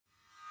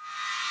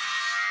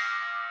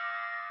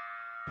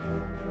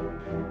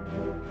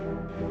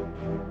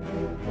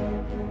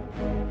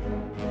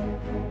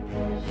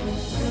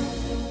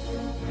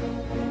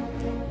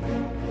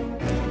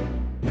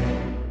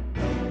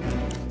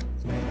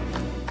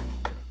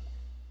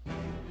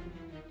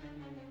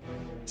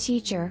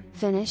Teacher,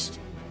 finished?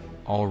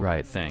 All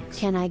right, thanks.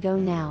 Can I go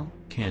now?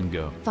 Can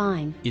go.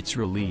 Fine. It's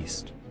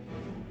released.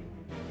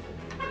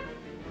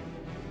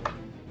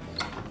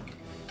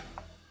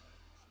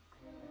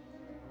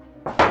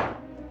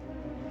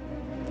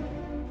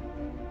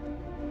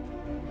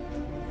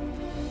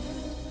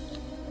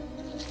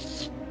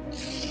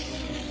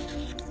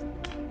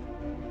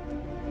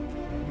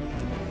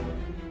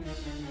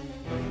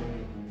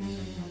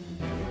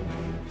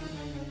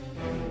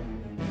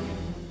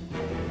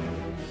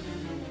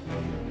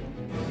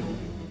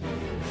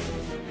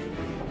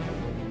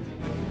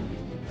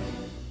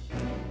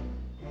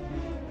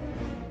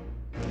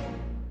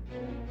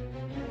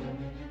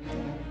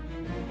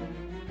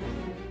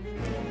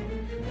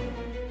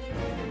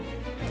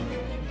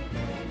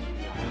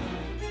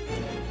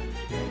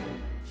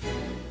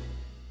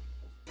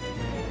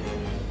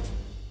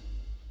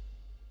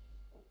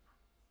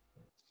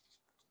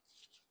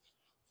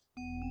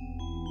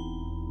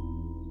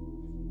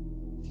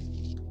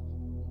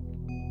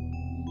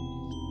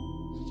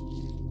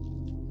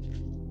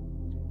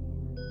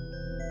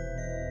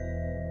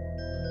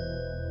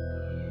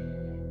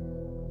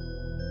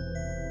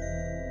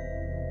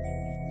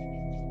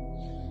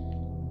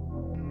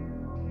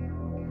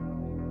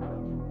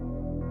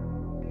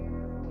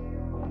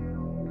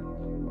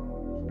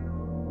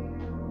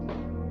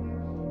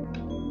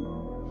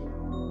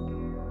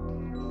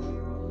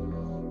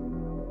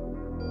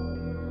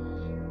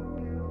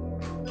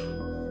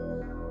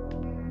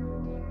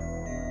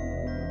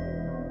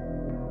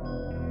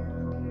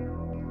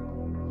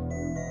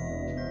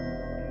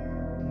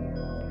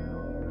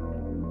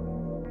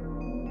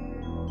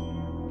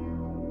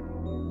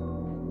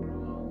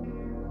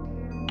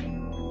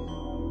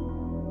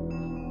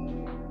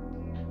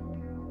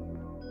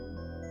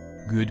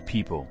 Good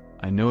people,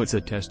 I know it's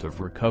a test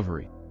of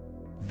recovery.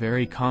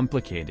 Very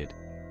complicated.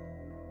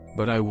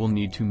 But I will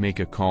need to make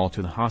a call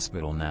to the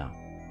hospital now.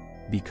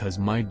 Because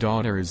my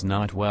daughter is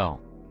not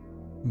well.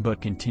 But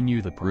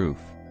continue the proof,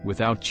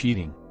 without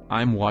cheating.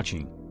 I'm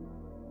watching.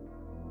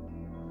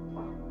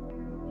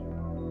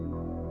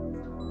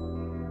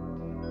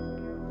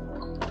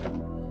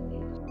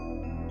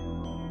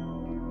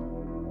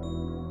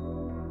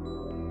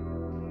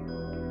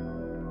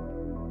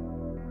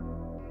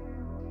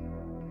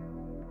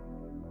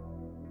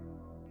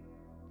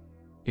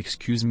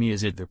 Excuse me,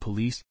 is it the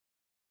police?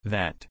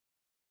 That.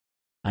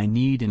 I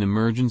need an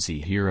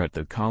emergency here at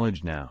the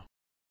college now.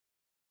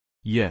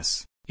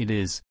 Yes, it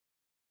is.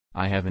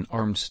 I have an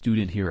armed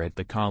student here at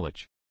the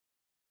college.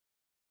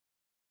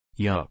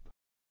 Yup.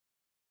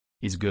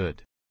 Is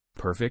good.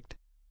 Perfect.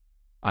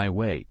 I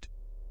wait.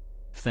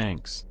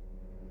 Thanks.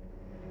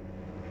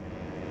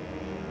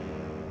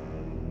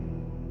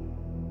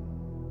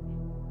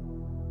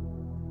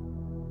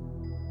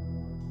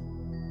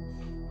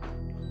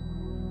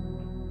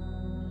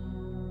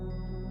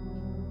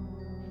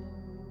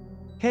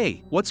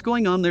 Hey, what's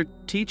going on there,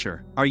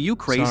 teacher? Are you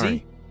crazy?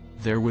 Sorry.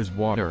 There was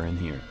water in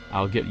here.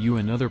 I'll get you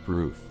another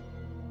proof.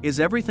 Is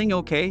everything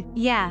okay?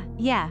 Yeah.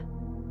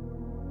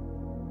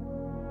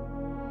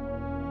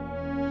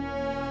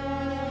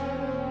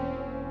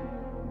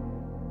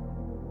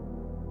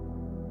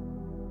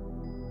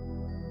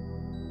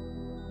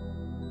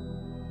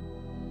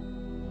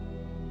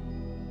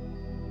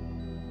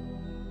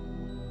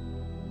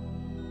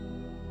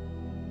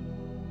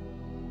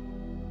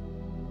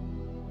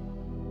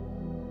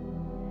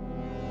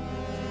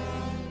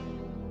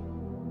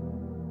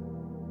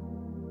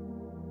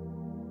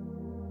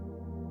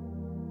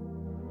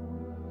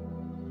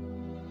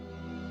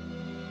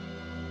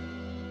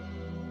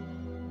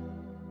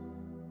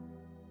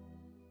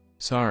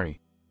 Sorry.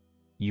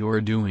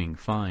 You're doing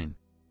fine.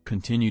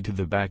 Continue to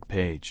the back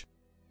page.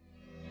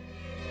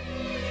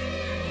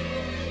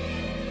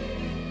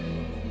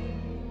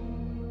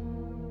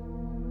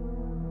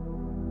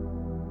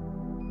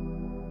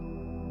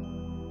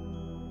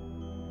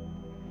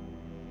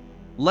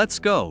 Let's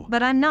go.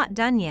 But I'm not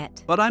done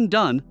yet. But I'm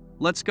done.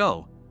 Let's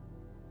go.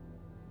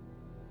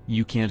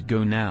 You can't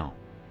go now.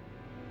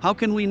 How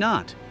can we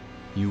not?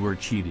 You were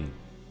cheating.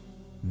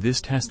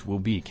 This test will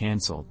be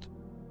cancelled.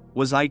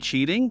 Was I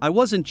cheating? I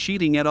wasn't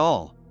cheating at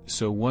all.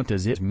 So what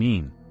does it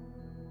mean?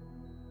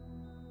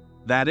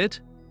 That it?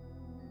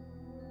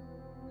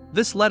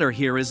 This letter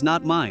here is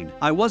not mine.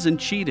 I wasn't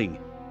cheating.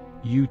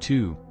 You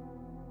too.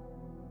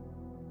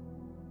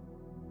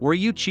 Were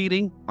you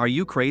cheating? Are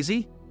you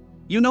crazy?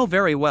 You know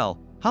very well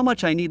how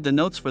much I need the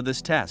notes for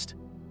this test.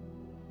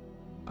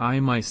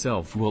 I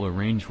myself will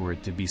arrange for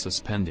it to be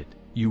suspended.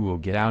 You will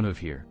get out of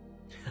here.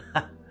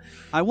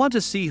 I want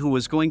to see who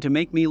is going to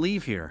make me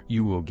leave here.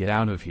 You will get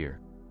out of here.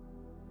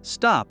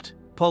 Stopped.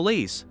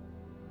 Police.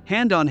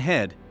 Hand on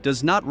head,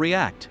 does not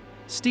react.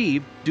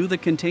 Steve, do the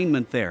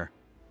containment there.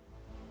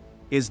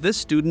 Is this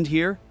student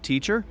here,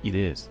 teacher? It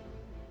is.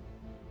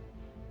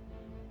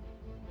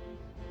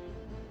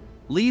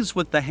 leaves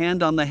with the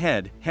hand on the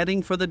head,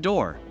 heading for the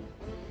door.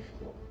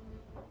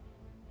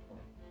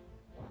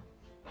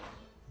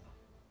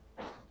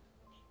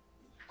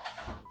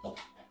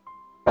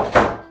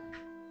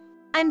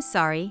 I'm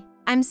sorry.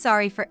 I'm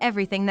sorry for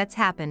everything that's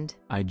happened.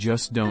 I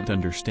just don't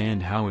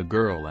understand how a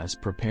girl as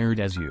prepared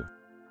as you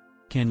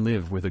can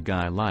live with a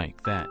guy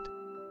like that.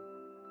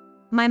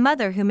 My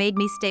mother who made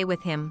me stay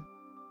with him.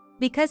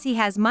 Because he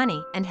has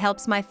money and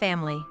helps my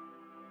family.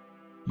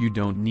 You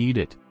don't need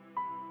it.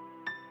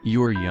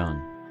 You're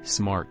young,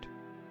 smart,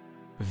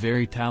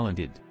 very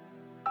talented.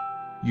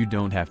 You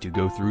don't have to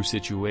go through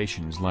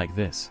situations like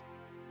this.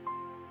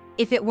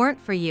 If it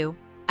weren't for you,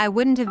 I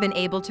wouldn't have been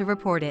able to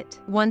report it.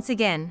 Once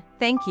again,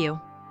 thank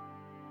you.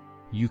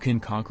 You can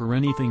conquer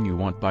anything you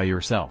want by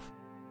yourself.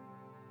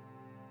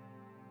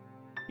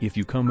 If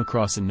you come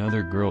across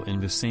another girl in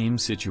the same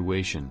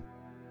situation,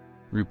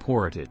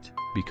 report it,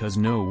 because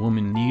no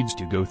woman needs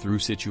to go through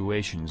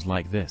situations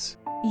like this.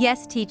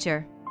 Yes,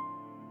 teacher.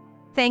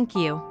 Thank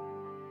you.